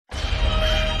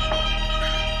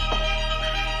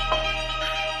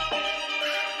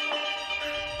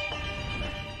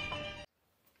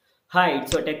Hi,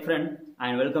 it's your tech friend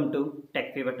and welcome to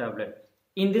techfever tablet.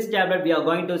 In this tablet, we are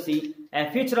going to see a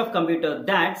feature of computer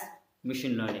that's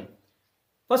machine learning.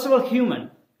 First of all, human.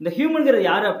 இந்த ஹியூமன்ங்கிறது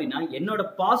யாரு அப்படின்னா என்னோட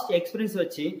past experience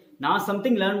வச்சு நான்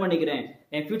something learn பண்ணிக்கிறேன்.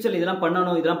 என் ஃபியூச்சர்ல இதெல்லாம்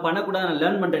பண்ணணும், இதெல்லாம் பண்ணக்கூடாது நான்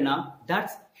லேர்ன் பண்றேன்னா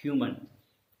that's human.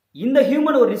 இந்த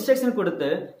ஹியூமன் ஒரு இன்ஸ்ட்ரக்ஷன் கொடுத்து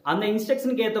அந்த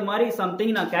இன்ஸ்ட்ரக்ஷனுக்கு ஏற்ற மாதிரி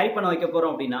சம்திங் நான் கேரி பண்ண வைக்க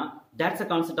போறோம் அப்படின்னா that's a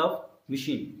concept of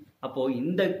machine. அப்போ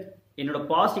இந்த என்னோட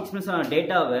பாஸ்ட் எக்ஸ்பீரியன்ஸ்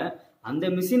டேட்டாவை அந்த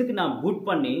மிஷினுக்கு நான் பூட்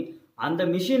பண்ணி அந்த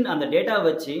மிஷின் அந்த டேட்டாவை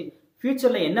வச்சு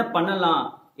ஃபியூச்சர்ல என்ன பண்ணலாம்,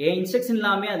 என் இன்ஸ்ட்ரக்ஷன்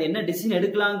இல்லாம அது என்ன டிசிஷன்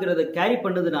எடுக்கலாங்கிறத கேரி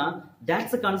பண்ணுதுன்னா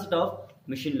that's a concept of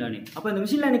machine learning. அப்போ இந்த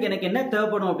machine learning எனக்கு என்ன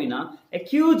தேவைப்படும் அப்படின்னா a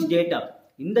huge data.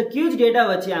 இந்த huge data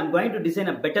வச்சு I am going to design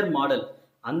a better model.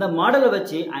 அந்த மாடலை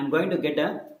வச்சு I am going to get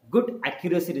a good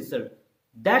accuracy result.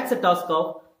 That's a task of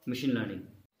machine learning.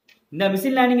 இந்த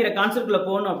machine learning கான்செப்ட்ல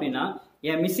போகணும் அப்படின்னா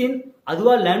என் மிஷின்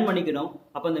அதுவா லேர்ன் பண்ணிக்கணும்.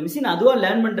 அப்போ அந்த மிஷின் அதுவா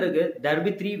லேர்ன் பண்றதுக்கு there will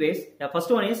be three ways. The first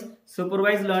one is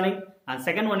supervised learning and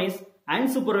second one is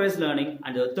unsupervised learning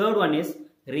and the third one is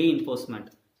reinforcement.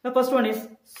 The first one is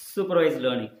supervised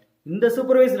learning. இந்த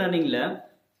supervised learningல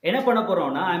என்ன பண்ண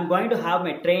போறோம்னா I am going to have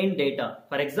my trained data.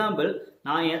 For example,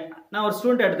 நான் ஒரு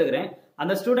student எடுத்துக்கிறேன்.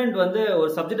 அந்த student வந்து ஒரு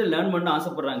சப்ஜெக்ட் லேர்ன் பண்ண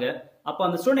ஆசைப்படுறாங்க. அப்போ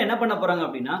அந்த ஸ்டூடெண்ட் என்ன பண்ண போறாங்க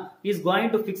அப்படின்னா is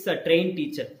going to fix a train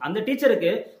teacher. அந்த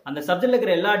டீச்சருக்கு அந்த சப்ஜெக்ட்ல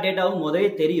இருக்கிற எல்லா டேட்டாவும் முதலே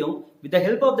தெரியும். With the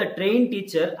help of the train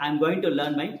teacher I am going to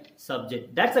learn my subject.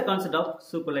 That's a concept of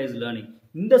supervised learning.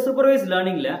 இந்த supervised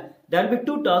லேர்னிங்ல there will be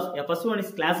two tasks. First one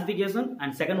is classification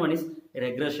and second one is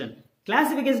regression.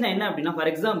 Classification என்ன அப்படின்னா for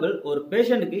example ஒரு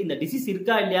பேஷண்ட்டுக்கு இந்த disease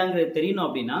இருக்கா இல்லையாங்கிறது தெரியணும்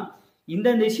அப்படின்னா இந்த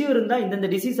இஷ்யூ இருந்தா இந்த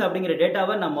டிசீஸ் அப்படிங்கிற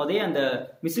டேட்டாவை நான் முதல்ல அந்த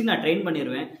மிஷின் நான் ட்ரெயின்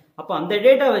பண்ணிடுவேன். அப்போ அந்த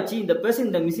டேட்டா வச்சு இந்த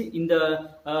பேஷண்ட் இந்த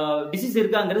டிசீஸ்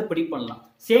இருக்காங்கிறது ப்ரிடிக்ட் பண்ணலாம்.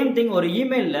 சேம் திங் ஒரு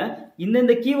இமெயில்ல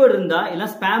இந்த கீவேர்டு இருந்தா இல்லை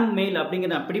ஸ்பேம் மெயில்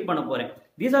அப்படிங்கிற நான் ப்ரிடிக்ட் பண்ண போறேன்.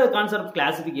 These are concept of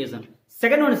classification.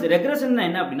 Second one is regression.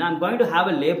 என்ன அப்படின்னா I'm going to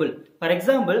have a label. For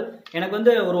example எனக்கு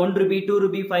வந்து ஒரு ₹1,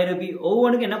 ₹2, ₹5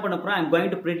 ஒவ்வொன்றுக்கும் என்ன பண்ண போறோம் I'm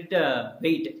going to predict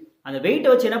wait. அந்த வெயிட்டை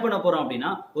வச்சு என்ன பண்ண போறோம் அப்படின்னா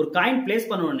ஒரு காயின் பிளேஸ்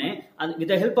பண்ணோடனே அது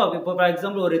வித் ஹெல்ப் ஆஃப் இப்போ ஃபார்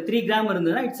எக்ஸாம்பிள் ஒரு 3 கிராம்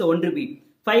இருந்ததுன்னா இட்ஸ் ₹1,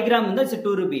 5 கிராம் இருந்தால் இட்ஸ்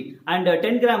 ₹2 அண்ட்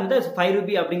 10 கிராம் இருந்தால் இட்ஸ்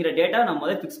 ₹5 அப்படிங்கிற டேட்டா நான்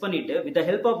முதல்ல ஃபிக்ஸ் பண்ணிட்டு with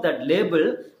help of that label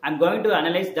I am going to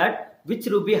analyse that which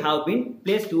Ruby have been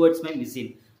place towards my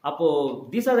machine. அப்போ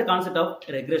these are the concept of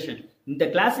regression. இந்த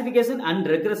classification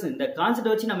and regression இந்த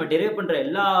concept வச்சு நம்ம derive பண்ற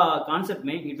எல்லா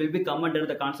கான்செப்ட்மே it will be come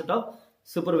under the concept of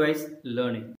supervised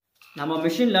learning. நம்ம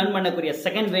machine learn பண்ணக்கூடிய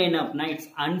second வே என்ன அப்படின்னா இட்ஸ்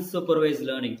அன்சூப்பர்வைஸ்ட்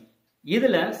லேர்னிங்.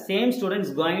 இதுல same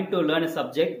students going to learn a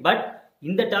subject but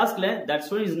இந்த டாஸ்க்ல that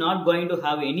student is not going to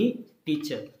have any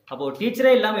teacher. அப்போ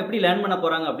டீச்சரே இல்லாம எப்படி learn பண்ண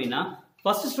போறாங்க அப்படின்னா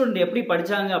ஃபர்ஸ்ட் ஸ்டூடெண்ட் எப்படி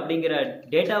படிச்சாங்க அப்படிங்கிற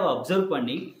டேட்டாவை அப்சர்வ்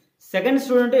பண்ணி செகண்ட்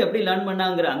ஸ்டூடெண்ட் எப்படி லேர்ன்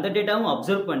பண்ணாங்கிற அந்த டேட்டாவும்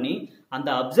அப்சர்வ் பண்ணி அந்த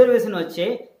அப்சர்வேஷன் வச்சே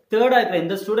தேர்டா இருக்கிற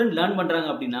எந்த ஸ்டூடெண்ட் லேர்ன் பண்றாங்க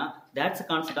அப்படின்னா that's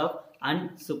concept of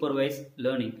unsupervised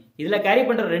learning. இதுல கேரி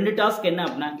பண்ற ரெண்டு டாஸ்க் என்ன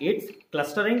அப்படின்னா it's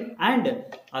clustering and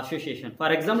association.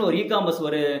 For example ஒரு இ-காமர்ஸ்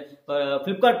ஒரு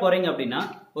ஃபிளிப்கார்ட் போறீங்க அப்படின்னா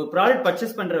ஒரு ப்ராடக்ட்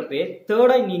பர்ச்சேஸ் பண்றப்ப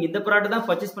தேர்டா நீங்க இந்த ப்ராடக்ட் தான்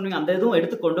பர்ச்சேஸ் பண்ணுவீங்க அந்த இதுவும்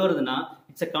எடுத்து கொண்டு வருதுன்னா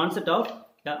it's a concept of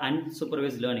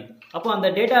unsupervised learning. அப்போ அந்த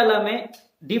டேட்டா எல்லாமே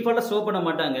டிஃபால்ட்டா ஸ்டோர் பண்ண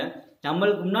மாட்டாங்க.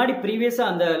 நம்மளுக்கு முன்னாடி ப்ரீவியஸா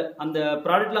அந்த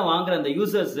ப்ராடக்ட்லாம் வாங்குற அந்த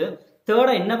யூசர்ஸ்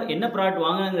தேர்டா என்ன ப்ராடக்ட்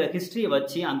வாங்குறாங்கிற ஹிஸ்டரியை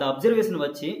வச்சு அந்த அப்சர்வேஷன்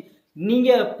வச்சு நீங்க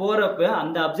போறப்ப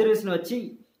அந்த அப்சர்வேஷன் வச்சு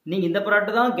நீங்க இந்த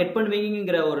ப்ராடக்ட் தான் கெட்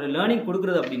பண்ணுவீங்கிற ஒரு லேர்னிங்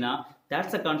கொடுக்குறது அப்படின்னா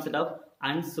that's a concept of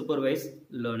unsupervised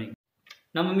learning.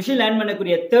 நம்ம மிஷின் லேர்ன்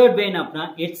பண்ணக்கூடிய தேர்ட் வே என்ன அப்படின்னா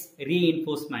இட்ஸ்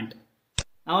ரீஇன்ஃபோர்ஸ்மெண்ட்.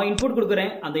 நான் இன்புட்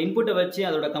கொடுக்குறேன் அந்த இன்புட்டை வச்சு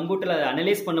அதோட கம்ப்யூட்டர்ல அதை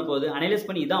அனலைஸ் பண்ண போகுது. அனலைஸ்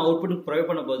பண்ணி இதான் அவுட்புட் ப்ரொவைட்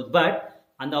பண்ண போகுது. பட்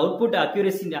அந்த அவுட்புட்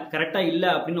அக்யூரேசி கரெக்டா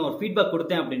இல்லை அப்படின்னு ஒரு ஃபீட்பேக்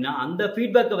கொடுத்தேன் அப்படின்னா அந்த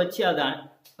ஃபீட்பேக்கை வச்சு அதை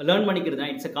லேர்ன் பண்ணிக்கிறது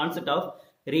தான் it's a concept of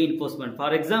reinforcement.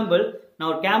 For example நான்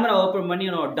ஒரு கேமரா ஓப்பன் பண்ணி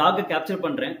நான் டாகை கேப்சர்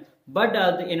பண்றேன். பட்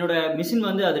அது என்னோட மிஷின்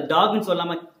வந்து அது டாக்னு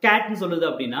சொல்லாம கேட்னு சொல்லுது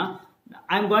அப்படின்னா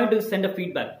I am going to send a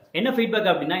feedback. என்ன ஃபீட்பேக்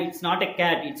அப்படின்னா it's not a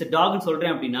cat it's a டாக்னு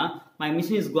சொல்றேன் அப்படின்னா my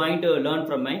machine is going to learn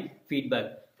from my feedback.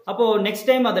 அப்போ நெக்ஸ்ட்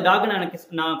டைம் அந்த டாக்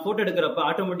நான் போட்டோ எடுக்கிறப்ப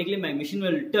automatically my machine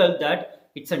will tell that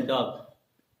it's a dog.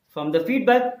 From the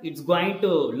feedback it's going to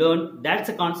learn. That's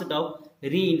a concept of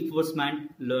reinforcement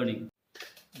learning.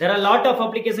 There are a lot of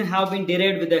applications have been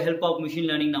derived with the help of machine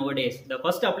learning nowadays. The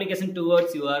first application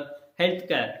towards your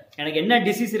healthcare. எனக்கு என்ன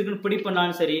disease இருக்குன்னு predict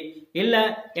பண்ணாலும் சரி இல்ல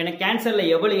எனக்கு கேன்சர்ல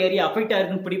எவ்வளவு area affect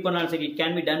ஆயிருக்குன்னு predict பண்ணாலும் சரி it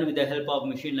can be done with the help of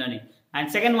machine learning.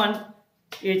 And second one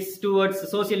it's towards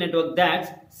social network, that's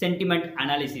sentiment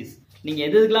analysis. நீங்க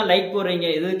எதுக்கெல்லாம் லைக் போடுறீங்க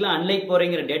எதுக்கெல்லாம் அன்லைக்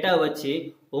போறீங்கிற டேட்டா வச்சு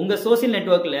உங்க சோசியல்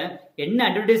நெட்வொர்க்ல என்ன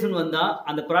அட்வர்டைஸ்மெண்ட் வந்தா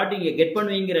அந்த ப்ராடக்ட் நீங்க கெட்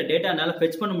பண்ணுவீங்கிற டேட்டானால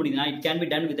ஃபெட்ச் பண்ண முடியுதுன்னா it can be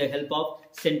done with the help of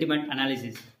sentiment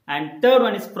analysis. And third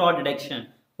one is fraud detection.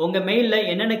 உங்கள் மெயிலில்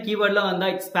என்னென்ன கீவேர்ட்லாம்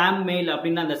வந்தால் இட்ஸ் ஸ்பேம் மெயில்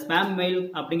அப்படின்னா அந்த ஸ்பேம் மெயில்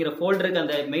அப்படிங்கிற ஃபோல்டருக்கு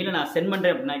அந்த மெயிலை நான் சென்ட்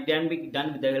பண்ணுறேன் அப்படின்னா it can be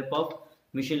done with the help of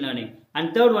machine learning. And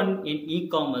third one in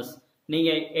e-commerce.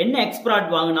 நீங்கள் என்ன எக்ஸ்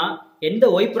ப்ராடக்ட் வாங்கினா எந்த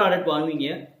ஒய் ப்ராடக்ட் வாங்குவீங்க,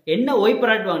 என்ன ஒய்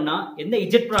ப்ராடக்ட் வாங்கினா எந்த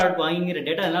இஜெட் ப்ராடக்ட் வாங்கிங்கிற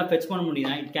டேட்டா எல்லாம் ஃபெச் பண்ண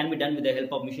முடியும்னா it can be done with the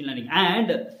help of machine learning.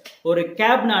 And ஒரு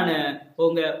கேப் நான்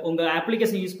உங்கள்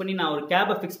அப்ளிகேஷன் யூஸ் பண்ணி நான் ஒரு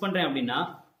கேபை ஃபிக்ஸ் பண்ணுறேன் அப்படின்னா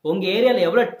உங்கள் ஏரியாவில்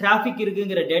எவ்வளோ டிராஃபிக்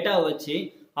இருக்குங்கிற டேட்டாவை வச்சு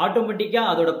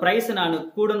ஆட்டோமேட்டிக்காக அதோட ப்ரைஸை நான்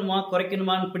கூடணுமா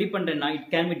குறைக்கணுமான்னு பிடி பண்ணுறேன்னா it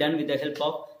can be done with the help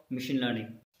of machine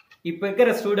learning. இப்போ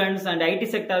இருக்கிற students and IT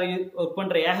sector work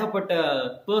பண்ணுற ஏகப்பட்ட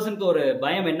பர்சனுக்கு ஒரு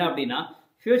பயம் என்ன அப்படின்னா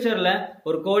ஃபியூச்சரில்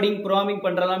ஒரு கோடிங் ப்ரோக்ராமிங்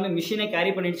பண்ணுற எல்லாமே மிஷினே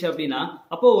கேரி பண்ணிடுச்சு அப்படின்னா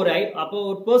அப்போ ஒரு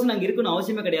பர்சன் அங்கே இருக்குன்னு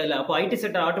அவசியமே கிடையாது. அப்போ ஐடி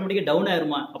செக்டர் ஆட்டோமேட்டிக்காக டவுன்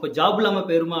ஆயிருமா, அப்போ ஜாப் இல்லாமல்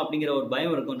போயிருமா அப்படிங்கிற ஒரு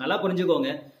பயம் இருக்கும். நல்லா புரிஞ்சுக்கோங்க.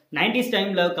 90s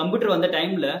டைமில் கம்ப்யூட்டர் வந்த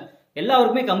டைமில்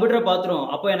எல்லாருக்குமே கம்ப்யூட்டரை பார்த்துரும்.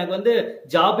 அப்போ எனக்கு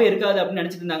ஜாபே இருக்காது அப்படின்னு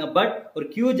நினச்சிட்டு இருந்தாங்க. பட் ஒரு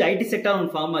ஹியூஜ் ஐடி செக்டர்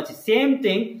ஒன்று ஃபார்ம் ஆச்சு. சேம்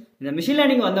திங் இந்த மிஷின்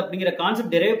லேர்னிங் வந்து அப்படிங்கிற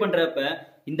கான்செப்ட் டெரைவ் பண்ணுறப்ப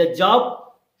இந்த ஜாப்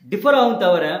டிஃபர் ஆகும்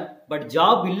தவிர பட்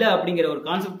ஜாப் இல்லை அப்படிங்கிற ஒரு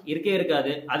கான்செப்ட் இருக்கே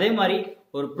இருக்காது. அதே மாதிரி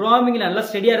ஒரு ப்ரோக்ராமிங்ல நல்லா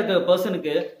ஸ்டடியா இருக்கிற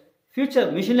பர்சனுக்கு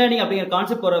ஃபியூச்சர் மிஷின் லேர்னிங் அப்படிங்கிற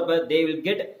கான்செப்ட் போறப்ப they will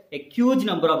get a huge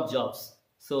number of jobs.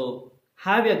 So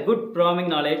have a good programming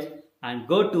knowledge and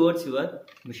go towards your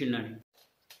machine learning.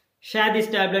 Share this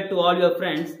tablet to all your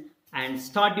friends and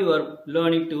start your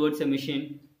learning towards a machine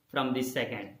from this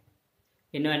second.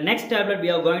 In our next tablet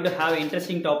we are going to have an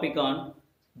interesting topic on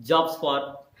jobs for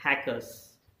hackers.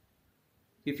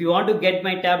 If you want to get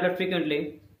my tablet frequently,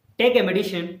 take a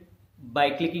meditation by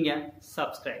clicking a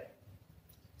subscribe.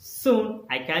 Soon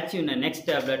I catch you in the next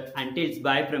tablet. Until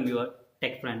bye from your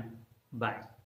tech friend. Bye.